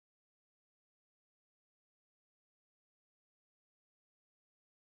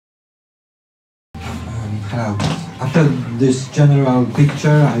After this general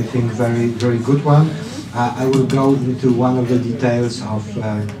picture, I think very good one, I will go into one of the details of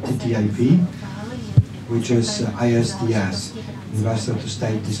TTIP, which is ISDS, Investor to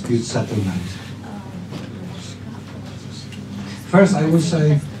State Dispute Settlement. First, I will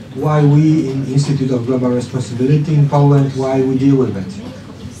say why we in Institute of Global Responsibility in Poland, why we deal with it.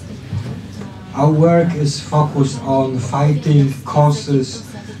 Our work is focused on fighting causes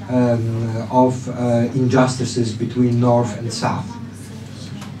of injustices between North and South.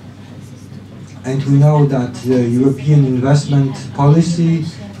 And we know that the European investment policy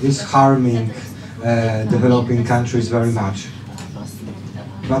is harming developing countries very much.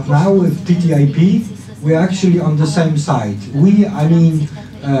 But now with TTIP, we're actually on the same side. We, I mean,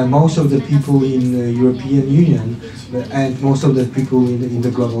 most of the people in the European Union and most of the people in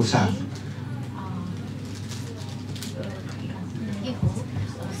the Global South.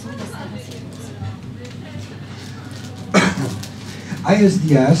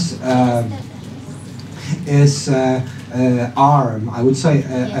 ISDS is arm, I would say,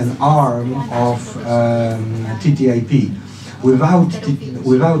 an arm of TTIP. Without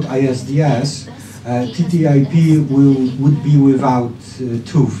ISDS, TTIP would be without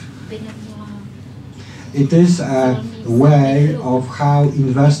tooth. It is a way of how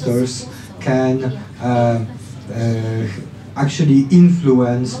investors can actually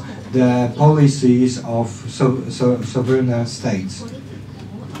influence the policies of sovereign states.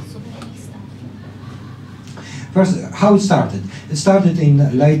 First, how it started? It started in the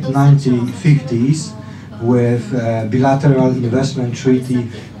late 1950s with a bilateral investment treaty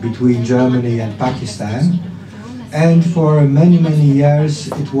between Germany and Pakistan. And for many years,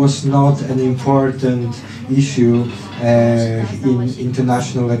 it was not an important issue in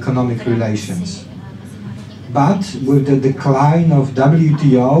international economic relations. But with the decline of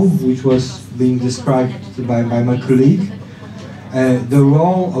WTO, which was being described by my colleague, the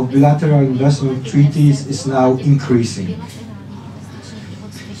role of bilateral investment treaties is now increasing.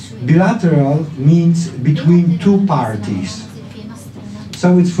 Bilateral means between two parties.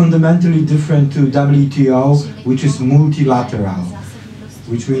 So it's fundamentally different to WTO, which is multilateral,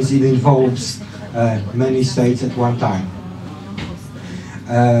 which means it involves many states at one time.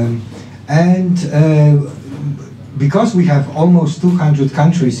 Because we have almost 200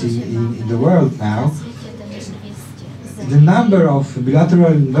 countries in the world now, the number of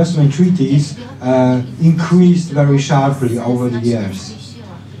bilateral investment treaties increased very sharply over the years.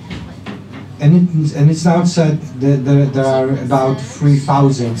 And it's now said that there are about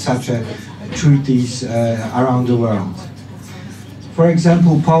 3,000 such treaties around the world. For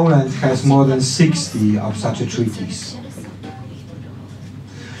example, Poland has more than 60 of such treaties.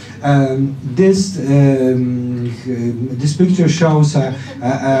 This picture shows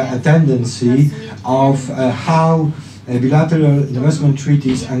a tendency of how bilateral investment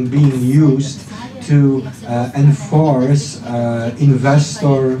treaties are being used to enforce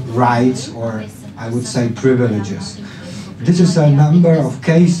investor rights, or I would say privileges. This is a number of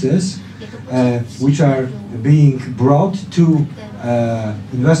cases which are being brought to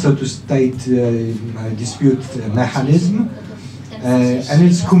investor-to-state dispute mechanism, and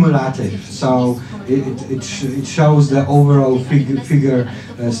it's cumulative. So it shows the overall figure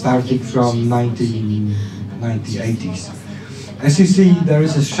starting from 1980s. As you see, there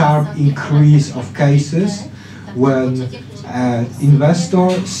is a sharp increase of cases when an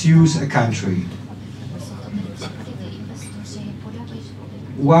investor sues a country.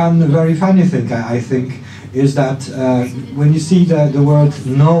 One very funny thing, I think, is that when you see the word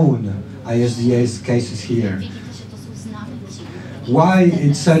known ISDS cases here, why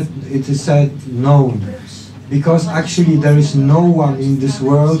it is said known? Because actually there is no one in this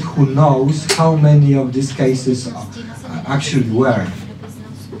world who knows how many of these cases actually were.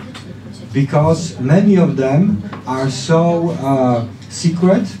 Because many of them are so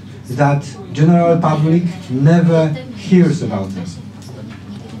secret that general public never hears about them.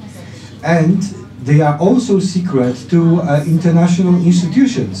 And they are also secret to international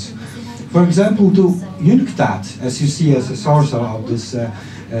institutions. For example, to UNCTAD, as you see as a source of this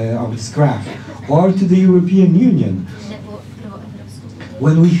graph, or to the European Union.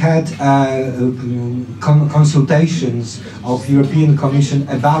 When we had consultations of European Commission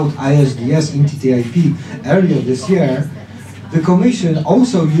about ISDS in TTIP earlier this year, the Commission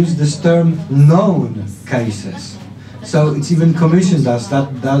also used this term known cases. So it's even Commission does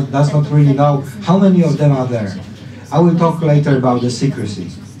not really know how many of them are there. I will talk later about the secrecy.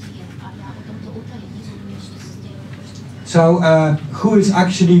 So who is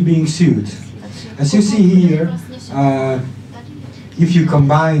actually being sued? As you see here, if you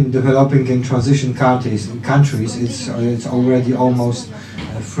combine developing and transition countries, it's already almost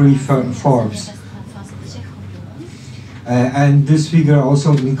 3/4. And this figure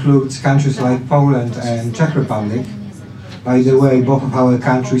also includes countries like Poland and Czech Republic. By the way, both of our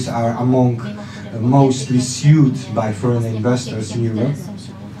countries are among mostly sued by foreign investors in Europe.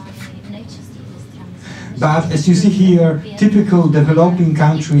 But as you see here, typical developing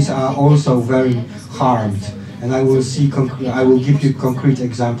countries are also very harmed, and I will give you concrete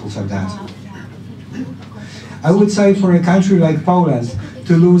examples of that. I would say for a country like Poland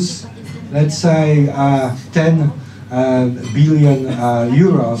to lose, let's say, 10 billion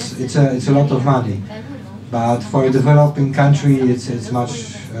euros, it's a lot of money. But for a developing country, it's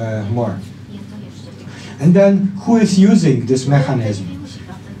much more. And then, who is using this mechanism?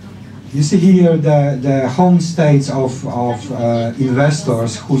 You see here the home states of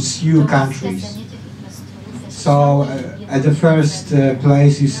investors who sue countries. So at the first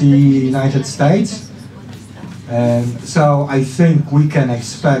place you see United States. So I think we can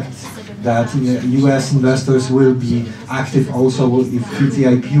expect that US investors will be active also if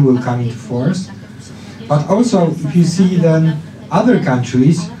TTIP will come into force. But also, if you see then other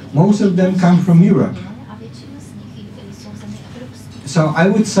countries, most of them come from Europe. So I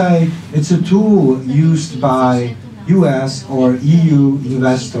would say it's a tool used by US or EU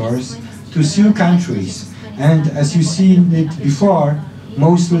investors to sue countries. And as you've seen it before,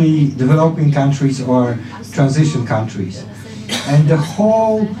 mostly developing countries or transition countries. And the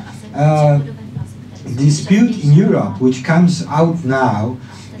whole dispute in Europe, which comes out now,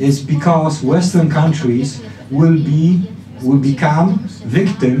 is because Western countries will become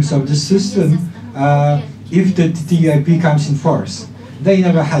victims of the system if the TTIP comes in force. They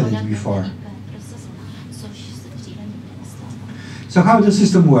never had it before. So how the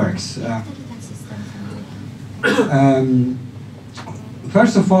system works?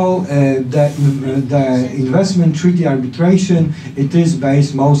 First of all, the investment treaty arbitration, it is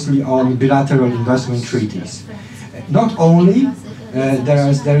based mostly on bilateral investment treaties. Not only,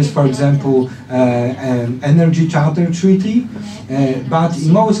 there is, for example, an energy charter treaty, but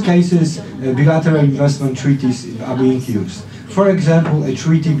in most cases, bilateral investment treaties are being used. For example, a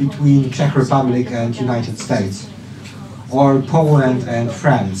treaty between Czech Republic and United States, or Poland and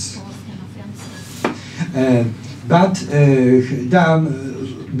France. But there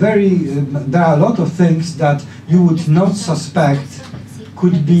are a lot of things that you would not suspect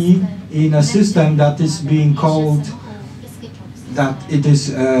could be in a system that is being called, that it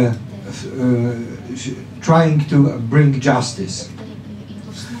is trying to bring justice.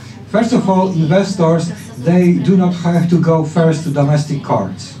 First of all, investors, they do not have to go first to domestic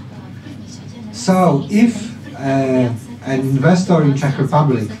courts. So if an investor in Czech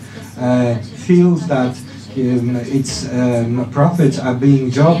Republic feels that its profits are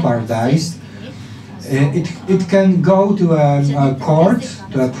being jeopardized, it can go to a court,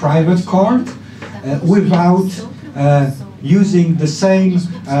 to a private court, without using the same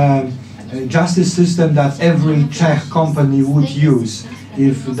justice system that every Czech company would use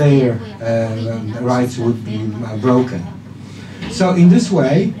if their rights would be broken. So in this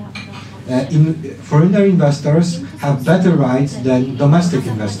way, foreign investors have better rights than domestic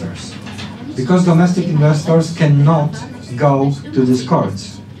investors, because domestic investors cannot go to these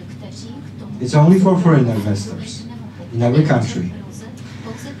courts. It's only for foreign investors in every country.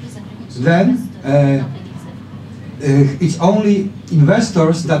 Then it's only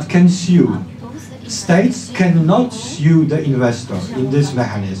investors that can sue. States cannot sue the investor in this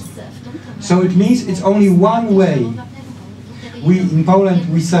mechanism. So it means it's only one way. In Poland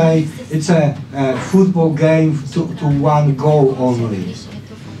we say it's a football game to one goal only.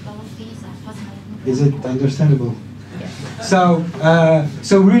 Is it understandable? So,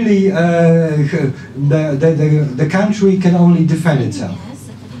 so really, the country can only defend itself.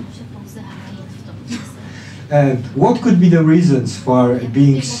 What could be the reasons for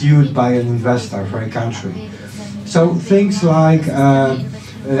being sued by an investor for a country? So things like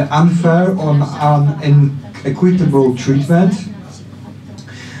unfair or unequitable treatment,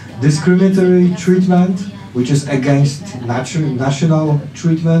 discriminatory treatment, which is against national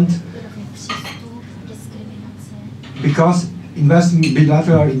treatment, because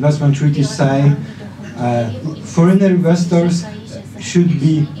bilateral investment treaties say foreign investors should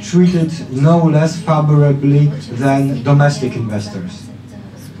be treated no less favorably than domestic investors.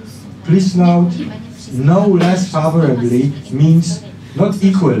 Please note, no less favorably means not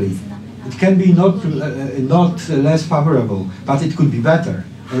equally. It can be not less favorable, but it could be better.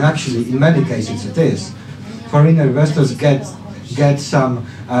 And actually, in many cases, it is. Foreign investors get some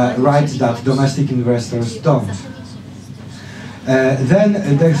rights that domestic investors don't.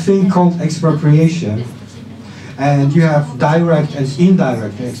 Then the thing called expropriation, and you have direct and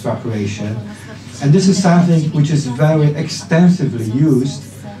indirect expropriation, and this is something which is very extensively used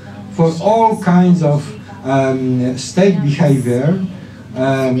for all kinds of state behavior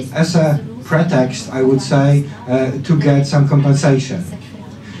as a pretext, I would say, to get some compensation.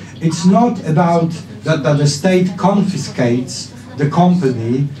 It's not about that the state confiscates the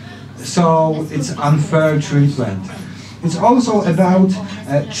company, so it's unfair treatment. It's also about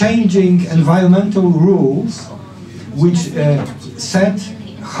changing environmental rules which set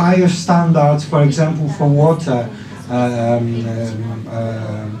higher standards, for example, for water,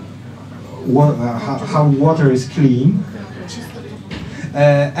 how water is clean.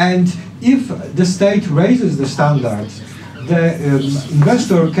 And if the state raises the standards, the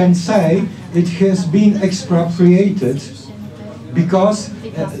investor can say it has been expropriated because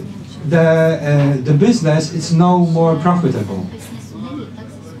the business is no more profitable.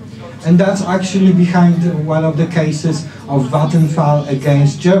 And that's actually behind one of the cases of Vattenfall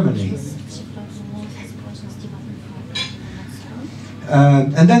against Germany.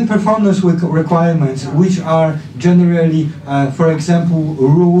 And then performance requirements, which are generally, for example,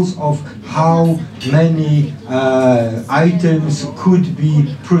 rules of how many items could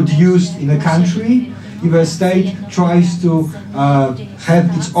be produced in a country. If a state tries to have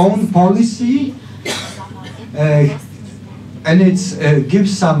its own policy, and it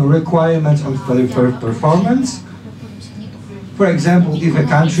gives some requirements on performance. For example, if a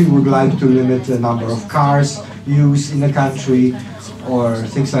country would like to limit the number of cars used in a country, or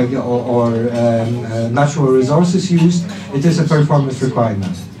things like, or natural resources used, it is a performance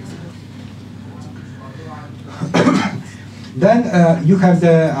requirement. Then you have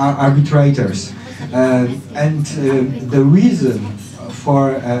the arbitrators, and the reason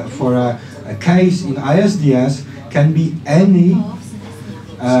for a case in ISDS can be any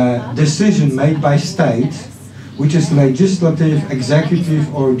decision made by state, which is legislative,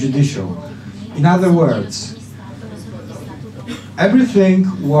 executive, or judicial. In other words, everything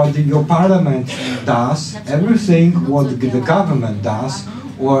what your parliament does, everything what the government does,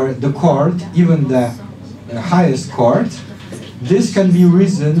 or the court, even the highest court, this can be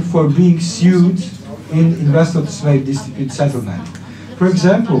reason for being sued in investor-to-state dispute settlement. For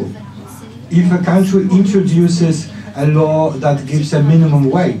example, if a country introduces a law that gives a minimum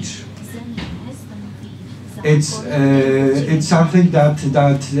wage, it's something that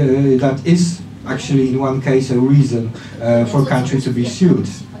is actually in one case a reason for a country to be sued.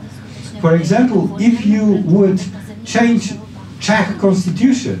 For example, if you would change Czech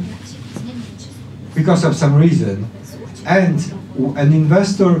constitution because of some reason, and an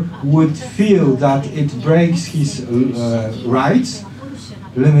investor would feel that it breaks his rights,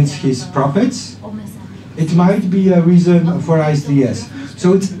 limits his profits, it might be a reason for ISDS.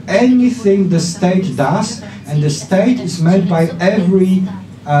 So it's anything the state does, and the state is meant by every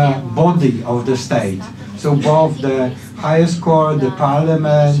body of the state. So both the highest court, the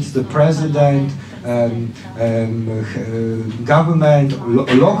parliament, the president, government,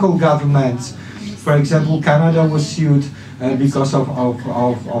 local governments. For example, Canada was sued because of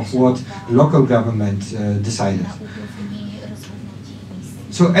what local government decided.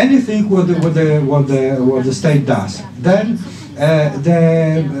 So anything what the state does. Then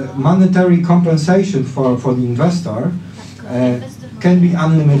the monetary compensation for the investor can be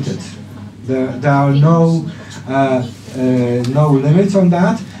unlimited. There are no limits on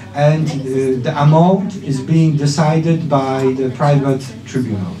that, and the amount is being decided by the private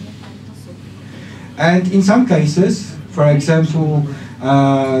tribunal. And in some cases, for example,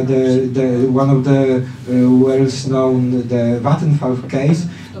 one of the well-known, the Vattenfall case,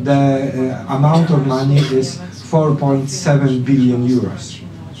 the amount of money is 4.7 billion euros.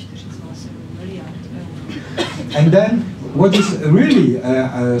 And then what is really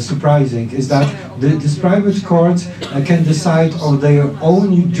surprising is that these private courts can decide on their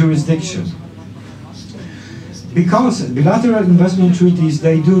own jurisdiction. Because bilateral investment treaties,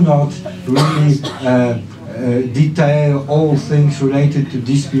 they do not really detail all things related to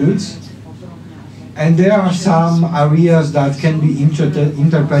disputes. And there are some areas that can be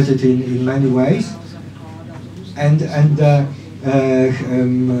interpreted in many ways. And the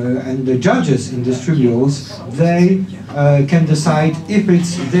judges in these tribunals, they can decide if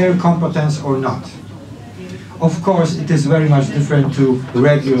it's their competence or not. Of course, it is very much different to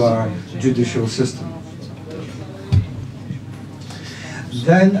regular judicial system.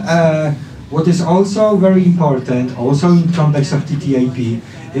 Then, what is also very important, also in context of TTIP,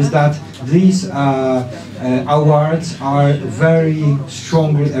 is that these awards are very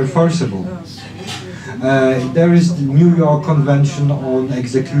strongly enforceable. There is the New York Convention on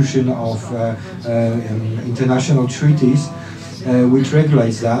Execution of International Treaties, which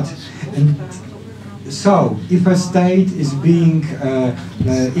regulates that. And so, if a state is being,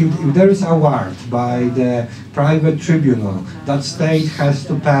 if there is award by the private tribunal, that state has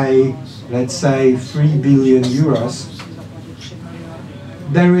to pay, let's say, 3 billion euros,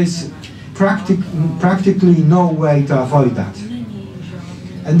 there is practically no way to avoid that.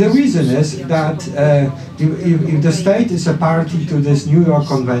 And the reason is that if the state is a party to this New York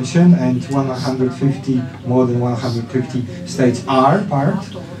Convention, and more than 150 states are part,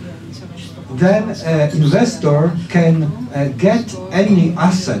 then investor can get any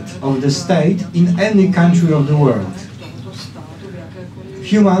asset of the state in any country of the world. A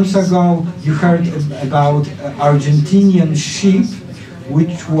few months ago, you heard about Argentinian sheep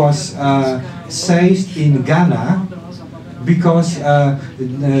which was seized in Ghana because the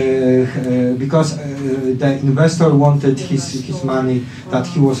investor wanted his money that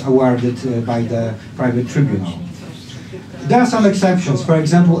he was awarded by the private tribunal. There are some exceptions. For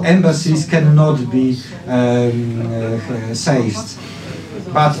example, embassies cannot be seized.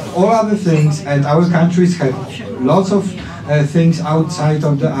 But all other things, and our countries have lots of things outside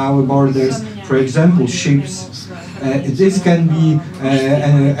of our borders. For example, ships. This can be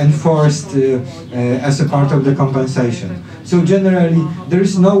enforced as a part of the compensation. So generally, there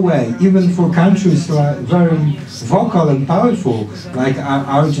is no way, even for countries who are very vocal and powerful, like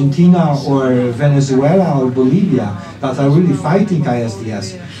Argentina or Venezuela or Bolivia, that are really fighting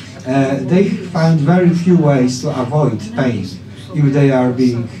ISDS, they find very few ways to avoid paying if they are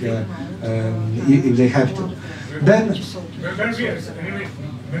being, if they have to. Then, will there be any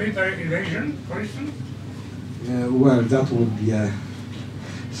military invasion, for instance? Well, that would be a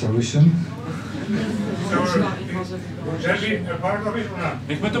solution. So, would that be a part of it or not?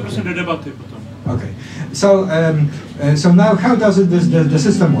 Okay. So, so now, how does the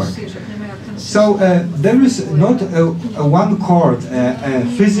system work? So there is not a one court, a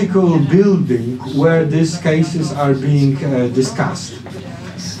physical building where these cases are being discussed.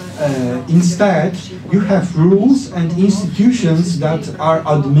 Instead, you have rules and institutions that are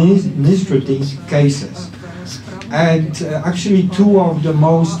administrating cases. And actually, two of the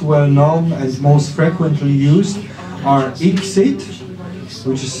most well-known and most frequently used are ICSID,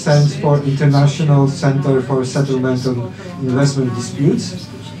 which stands for International Center for Settlement of Investment Disputes.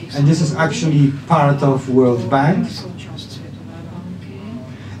 And this is actually part of World Bank.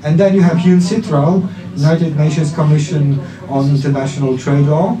 And then you have UNCITRAL, United Nations Commission on International Trade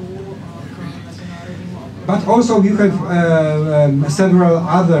Law. But also you have several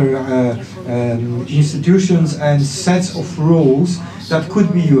other institutions and sets of rules that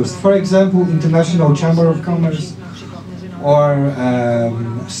could be used. For example, International Chamber of Commerce or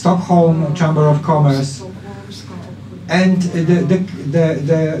Stockholm Chamber of Commerce. And the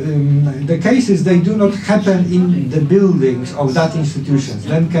cases, they do not happen in the buildings of that institutions.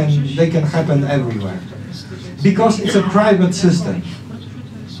 They can happen everywhere. Because it's a private system.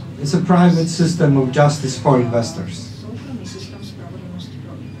 It's a private system of justice for investors.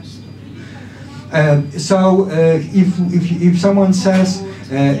 So if someone says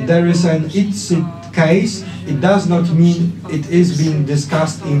there is an ICSID case, it does not mean it is being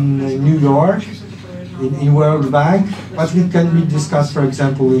discussed in New York, in World Bank, but it can be discussed, for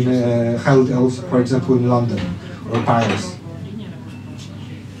example, held also, for example, in London or Paris.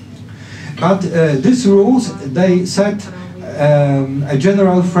 But these rules, they set a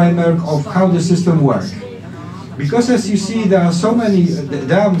general framework of how the system works. Because as you see, there are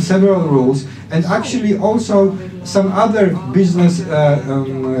several rules, and actually also some other business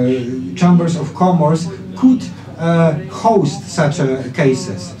chambers of commerce could host such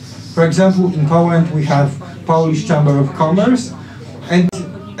cases. For example, in Poland we have Polish Chamber of Commerce, and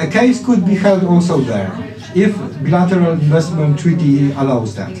a case could be held also there, if bilateral investment treaty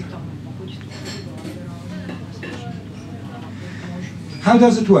allows that. How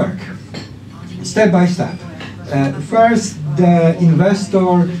does it work? Step by step. First, the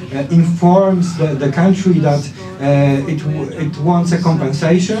investor informs the country that it wants a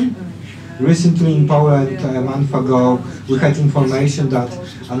compensation. Recently in Poland, a month ago, we had information that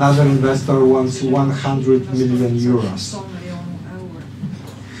another investor wants 100 million euros.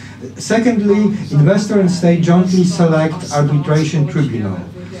 Secondly, investor and state jointly select arbitration tribunal.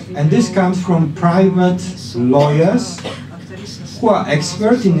 And this comes from private lawyers who are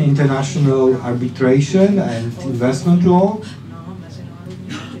experts in international arbitration and investment law.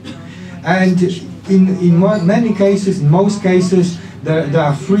 And in many cases, in most cases, there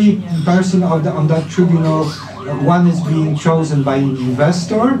are three persons on that tribunal. One is being chosen by an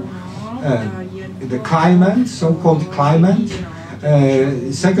investor, the claimant, so-called claimant,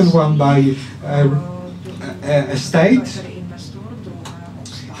 second one by a state,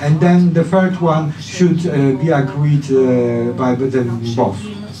 and then the third one should be agreed by them both.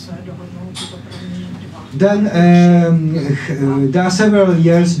 Then there are several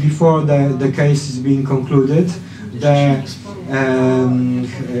years before the case is being concluded. They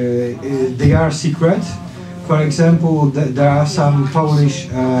are secret. For example, there are some Polish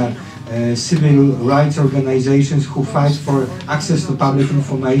civil rights organizations who fight for access to public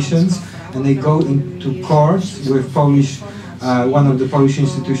information, and they go into court with Polish, one of the Polish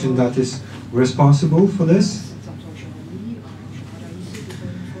institutions that is responsible for this.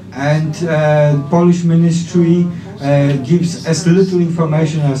 And Polish ministry gives as little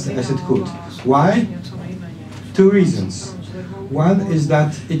information as it could. Why? Two reasons. One is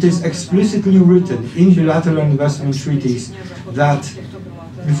that it is explicitly written in bilateral investment treaties that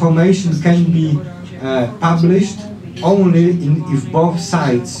information can be published only if both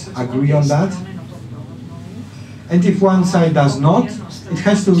sides agree on that. And if one side does not, it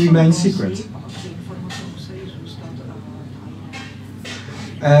has to remain secret.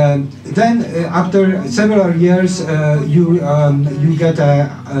 Then, after several years, you get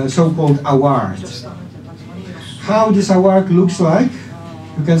a so-called award. How this award looks like,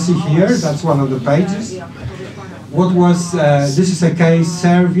 you can see here, that's one of the pages. What was, this is a case,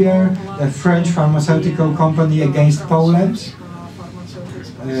 Servier, a French pharmaceutical company against Poland.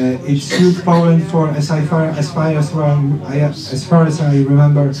 It sued Poland for, as far as I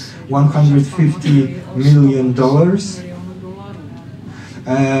remember, $150 million.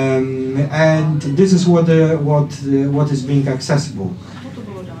 And this is what is being accessible.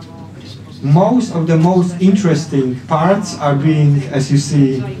 Most of the most interesting parts are being, as you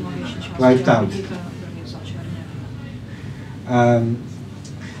see, wiped out.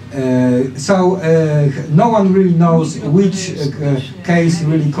 No one really knows which case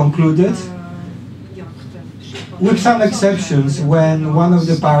really concluded, with some exceptions when one of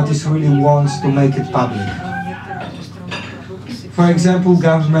the parties really wants to make it public. For example,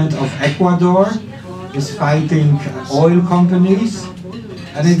 government of Ecuador is fighting oil companies,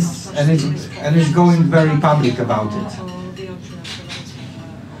 and it's going very public about it.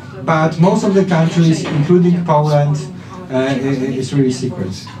 But most of the countries, including Poland, is really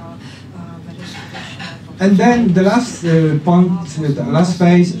secret. And then the last point, the last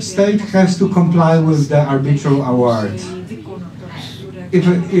phase, state has to comply with the arbitral award. If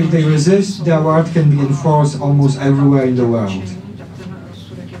they resist, the award can be enforced almost everywhere in the world.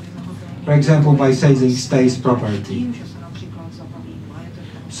 For example, by seizing state property.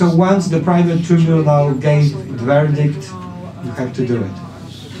 So once the private tribunal gave the verdict, you have to do it.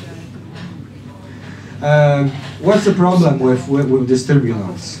 What's the problem with these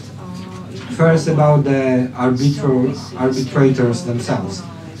tribunals? First, about the arbitrators themselves.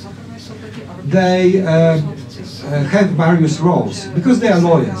 They have various roles because they are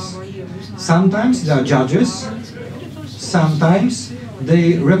lawyers. Sometimes they are judges, sometimes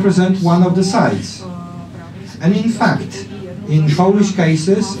they represent one of the sides. And in fact, in Polish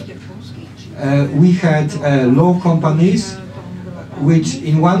cases, we had law companies which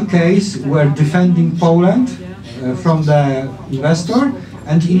in one case were defending Poland from the investor,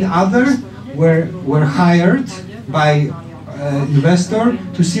 and in other were hired by investor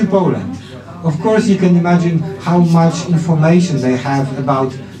to sue Poland. Of course, you can imagine how much information they have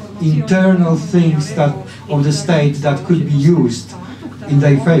about internal things of the state that could be used in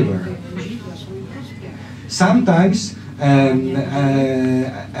their favor. Sometimes a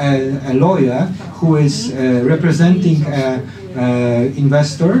lawyer who is representing an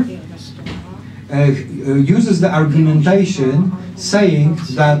investor uses the argumentation saying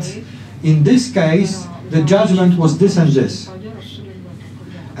that in this case the judgment was this and this.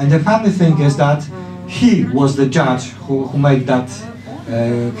 And the funny thing is that he was the judge who made that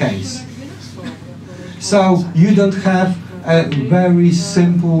case. So you don't have a very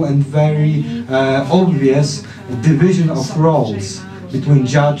simple and very obvious division of roles between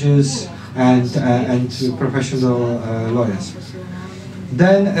judges and professional lawyers.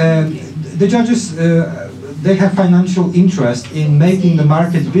 Then the judges, they have financial interest in making the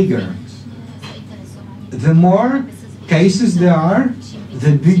market bigger. The more cases there are,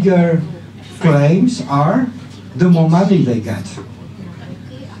 the bigger claims are, the more money they get.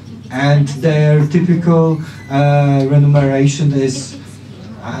 And their typical remuneration is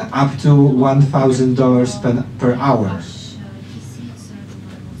up to $1,000 per hour.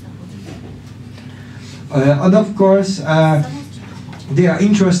 And of course, they are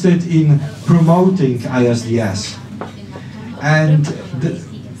interested in promoting ISDS. And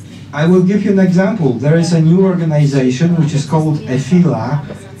I will give you an example. There is a new organization which is called EFILA,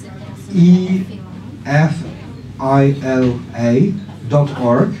 EFILA.org.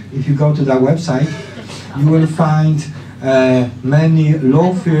 If you go to that website, you will find many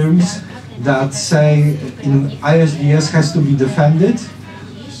law firms that say ISDS has to be defended,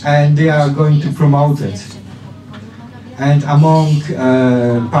 and they are going to promote it. And among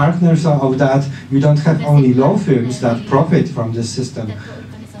partners of that, you don't have only law firms that profit from this system,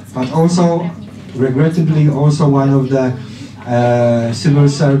 but also, regrettably, also one of the civil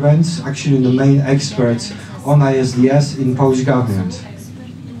servants, actually the main experts on ISDS in Polish government.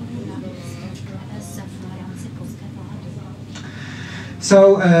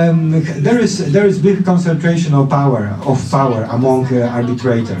 So there is big concentration of power among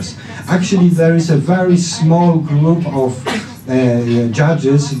arbitrators. Actually, there is a very small group of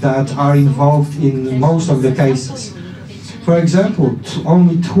judges that are involved in most of the cases. For example,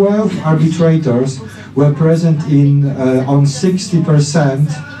 only 12 arbitrators were present in on 60%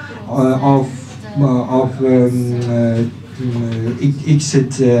 of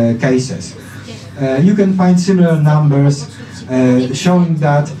exit cases. You can find similar numbers showing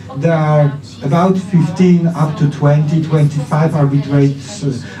that there are about 15 up to 20, 25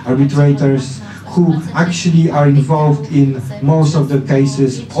 arbitrators who actually are involved in most of the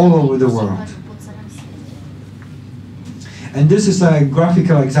cases all over the world. And this is a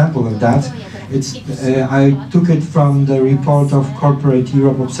graphical example of that. I took it from the report of Corporate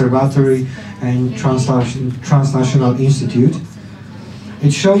Europe Observatory and Transnational Institute.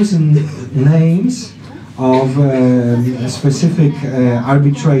 It shows names of specific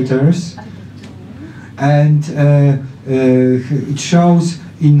arbitrators, and it shows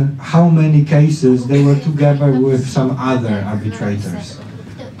in how many cases they were together with some other arbitrators.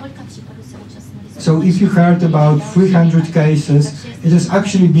 So if you heard about 300 cases, it is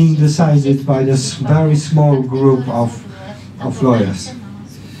actually being decided by this very small group of lawyers.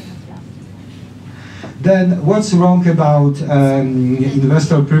 Then what's wrong about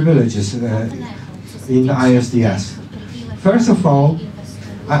investor privileges in ISDS? First of all,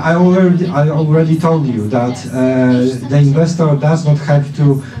 I already told you that the investor does not have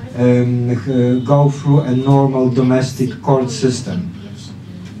to go through a normal domestic court system.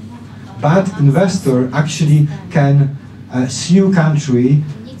 But investor actually can sue country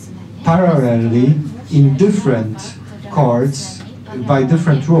parallelly in different courts by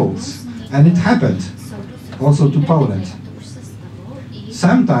different rules. And it happened also to Poland.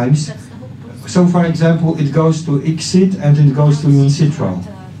 Sometimes, so for example, it goes to ICSID and it goes to UNCITRAL.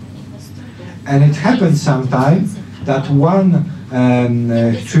 And it happens sometimes that one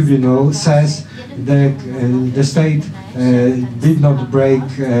tribunal says the state did not break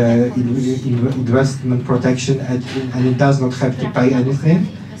investment protection and it does not have to pay anything,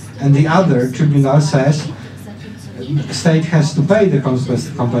 and the other tribunal says the state has to pay the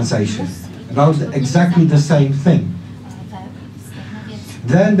compensation about exactly the same thing.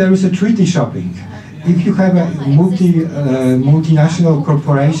 Then there is a treaty shopping. If you have a multinational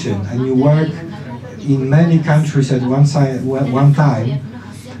corporation and you work in many countries at one time,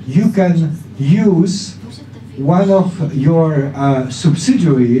 you can use one of your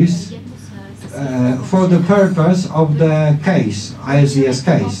subsidiaries for the purpose of the case, ISDS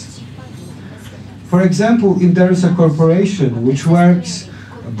case. For example, if there is a corporation which works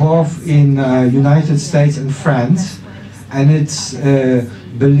both in United States and France, and it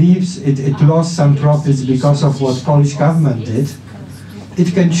believes it lost some profits because of what Polish government did,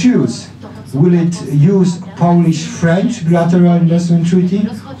 it can choose. Will it use Polish-French bilateral investment treaty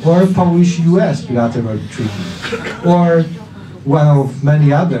or Polish-US bilateral treaty, or one of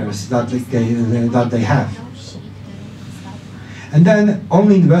many others that they have? And then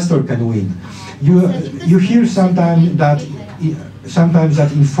only investor can win. You hear sometimes that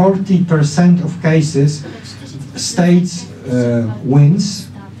in 40% of cases states wins.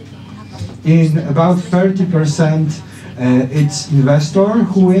 In about 30% it's investor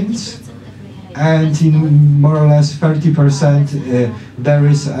who wins, and in more or less 30% there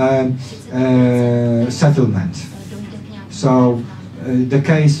is a settlement. So the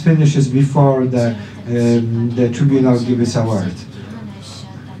case finishes before the tribunal gives a word.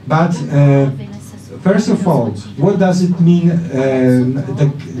 But first of all, what does it mean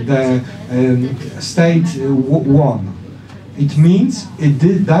the state won? It means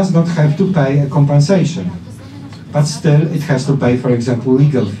it does not have to pay a compensation, but still it has to pay, for example,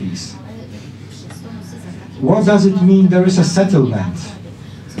 legal fees. What does it mean there is a settlement?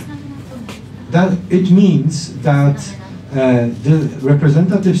 That it means that the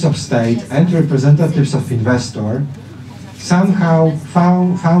representatives of state and representatives of investor somehow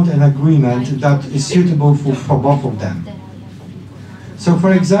found an agreement that is suitable for both of them. So,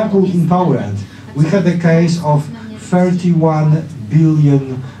 for example, in Poland, we had a case of 31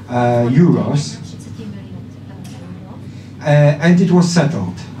 billion euros, and it was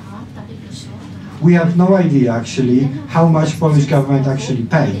settled. We have no idea, actually, how much Polish government actually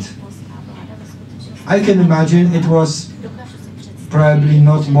paid. I can imagine it was probably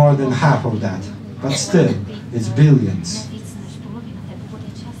not more than half of that, but still, it's billions.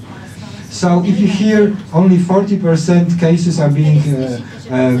 So if you hear only 40% cases are being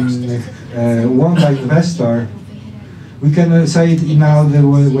won by investor, we can say it in the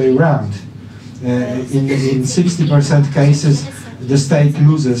way around. In 60% cases, the state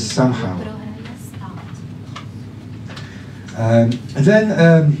loses somehow.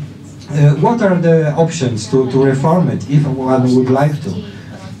 What are the options to reform it, if one would like to?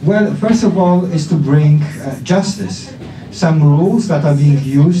 Well, first of all, is to bring justice. Some rules that are being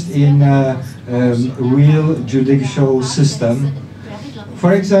used in real judicial system.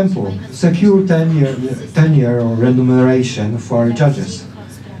 For example, secure tenure or remuneration for judges.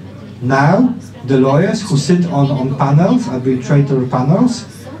 Now, the lawyers who sit on panels, arbitrator panels,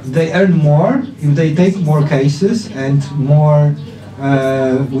 they earn more if they take more cases and more,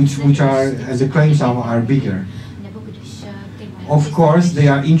 which are, the claims are bigger. Of course, they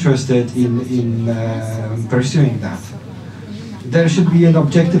are interested in pursuing that. There should be an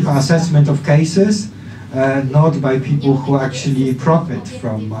objective assessment of cases, not by people who actually profit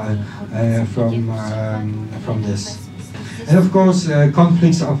from this. And of course,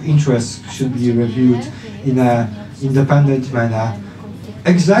 conflicts of interest should be reviewed in an independent manner,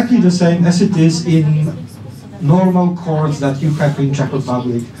 exactly the same as it is in normal courts that you have in Czech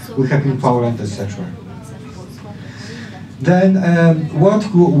Republic, we have in Poland, etc. Then, what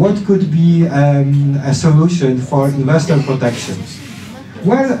could be a solution for investor protection?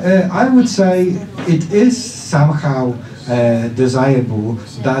 Well, I would say it is somehow desirable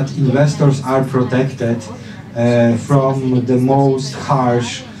that investors are protected from the most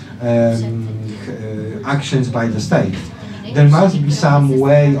harsh actions by the state. There must be some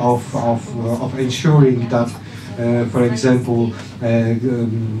way of ensuring that, for example,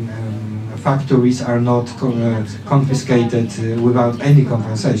 factories are not confiscated without any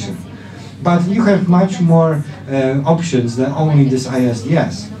compensation. But you have much more options than only this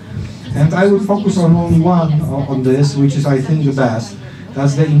ISDS. And I will focus on only one on this, which is, I think, the best.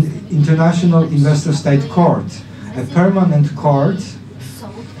 That's the International Investor State Court, a permanent court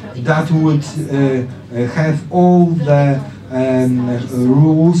that would have all the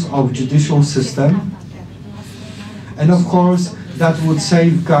rules of judicial system, and of course that would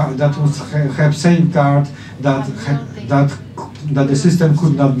safeguard, that would have safeguard that the system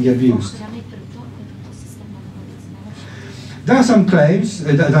could not be abused. There are some claims,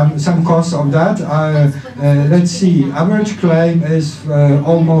 some costs of that. Let's see, average claim is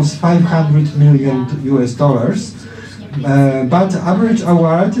almost 500 million US dollars, but average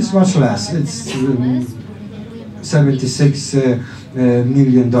award is much less. It's $76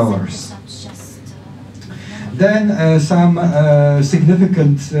 million. Then some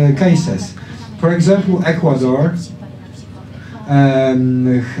significant cases. For example, Ecuador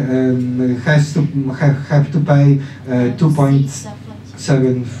has to have to pay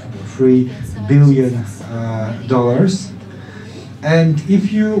 $2.73 billion, and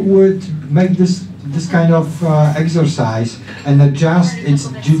if you would make this kind of exercise and adjust its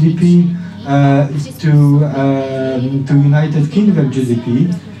GDP to United Kingdom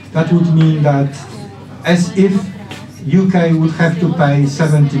GDP, that would mean that as if UK would have to pay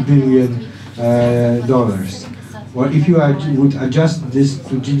 $70 billion. Well, if you would adjust this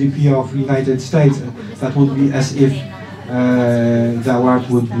to GDP of United States, that would be as if the award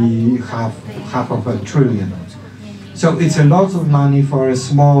would be half of $1 trillion. So it's a lot of money for a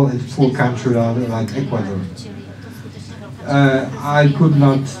small and poor country like Ecuador. I could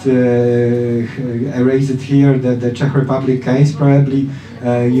not erase it here. The Czech Republic case, probably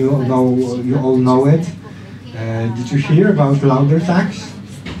you all know it. Did you hear about lauder tax?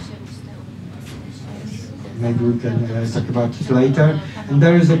 Maybe we can talk about it later. And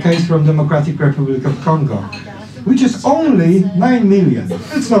there is a case from Democratic Republic of Congo, which is only 9 million.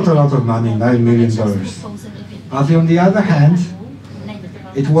 It's not a lot of money, $9 million. But on the other hand,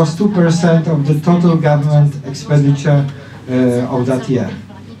 it was 2% of the total government expenditure of that year.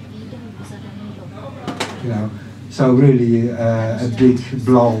 You know, so really a big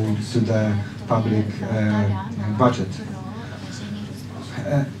blow to the public budget.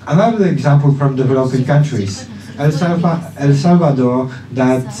 Another example from developing countries, El Salvador,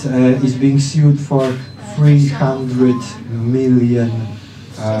 that is being sued for $300 million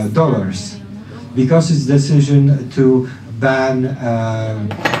because its decision to ban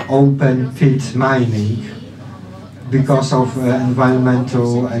open pit mining because of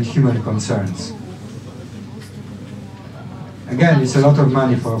environmental and human concerns. Again, it's a lot of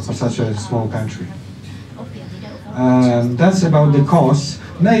money for such a small country. That's about the costs.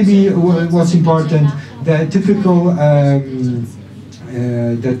 Maybe what's important, the typical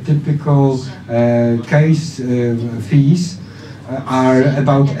case fees are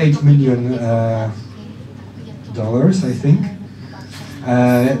about $8 million, I think.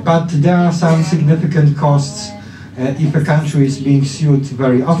 But there are some significant costs if a country is being sued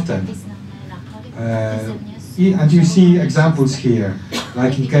very often. And you see examples here,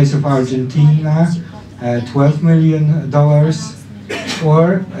 like in case of Argentina, $12 million,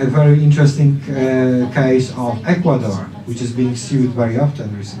 or a very interesting case of Ecuador, which is being sued very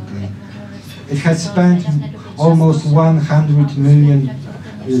often recently. It has spent almost $100 million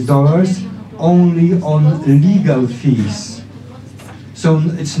only on legal fees. So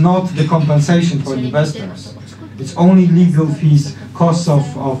it's not the compensation for investors. It's only legal fees, costs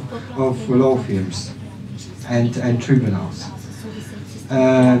of law firms and tribunals.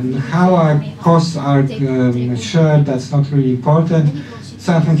 How our costs are shared, that's not really important.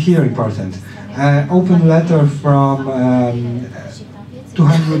 Something here important. Open letter from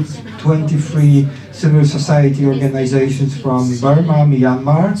 223 civil society organizations from Burma,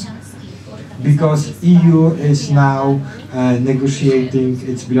 Myanmar, because EU is now negotiating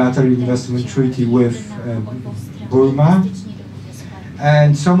its bilateral investment treaty with Burma.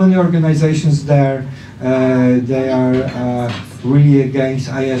 And so many organizations there, they are really against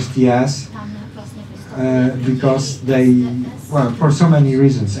ISDS because they, well, for so many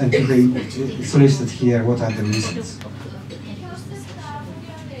reasons, and it's listed here what are the reasons.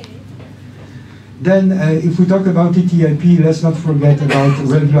 Then, if we talk about TTIP, let's not forget about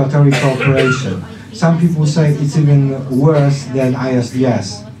regulatory cooperation. Some people say it's even worse than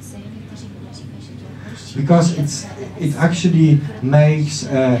ISDS because it actually makes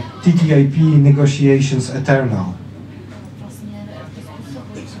TTIP negotiations eternal.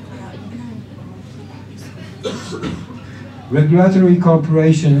 Regulatory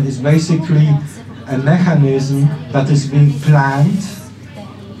cooperation is basically a mechanism that is being planned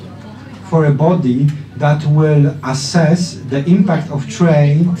for a body that will assess the impact of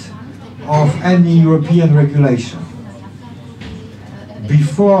trade of any European regulation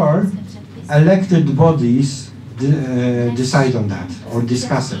before elected bodies decide on that or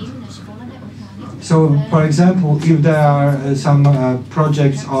discuss it. So, for example, if there are some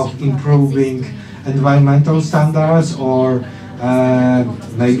projects of improving environmental standards or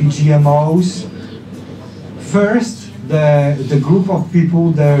maybe GMOs, first the group of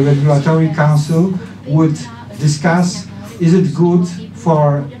people, the regulatory council, would discuss, is it good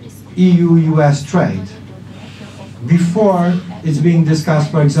for EU-US trade, before it's being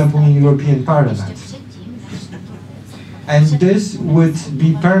discussed, for example, in European Parliament. And this would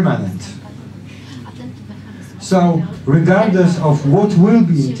be permanent. So, regardless of what will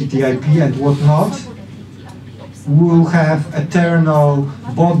be in TTIP and what not, we will have eternal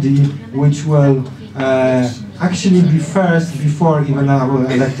body which will actually be first before even our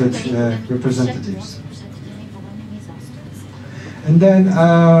elected representatives. And then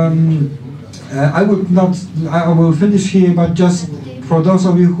I will finish here, but just for those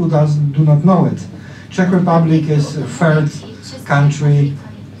of you who do not know it, Czech Republic is the third country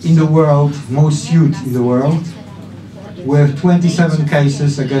in the world, most sued in the world, with 27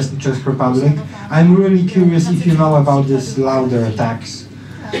 cases against the Czech Republic. I'm really curious if you know about these louder attacks.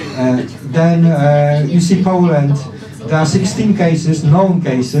 Then you see Poland, there are 16 cases, known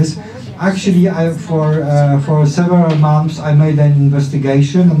cases. Actually, for several months I made an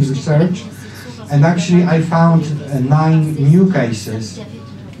investigation and research, and actually I found 9 new cases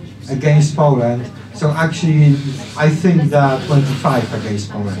against Poland. So actually, I think there are 25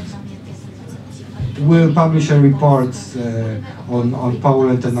 against Poland. We'll publish a report on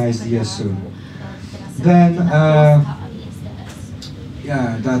Poland and ISDS soon. Then,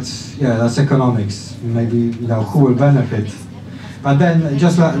 that's economics. Maybe who will benefit. But then,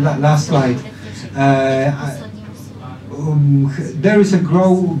 just last slide. There is a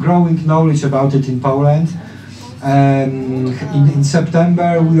growing knowledge about it in Poland. In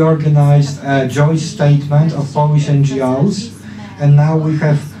September, we organized a joint statement of Polish NGOs, and now we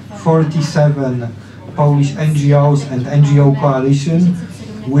have 47 Polish NGOs and NGO coalition,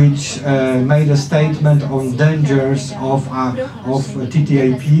 which made a statement on dangers of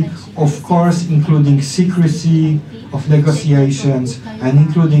TTIP, of course including secrecy of negotiations and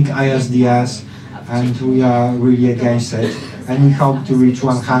including ISDS, and we are really against it, and we hope to reach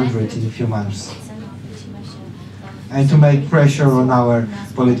 100 in a few months. And to make pressure on our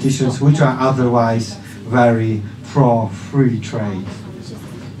politicians, which are otherwise very pro-free trade.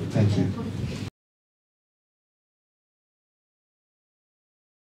 Thank you.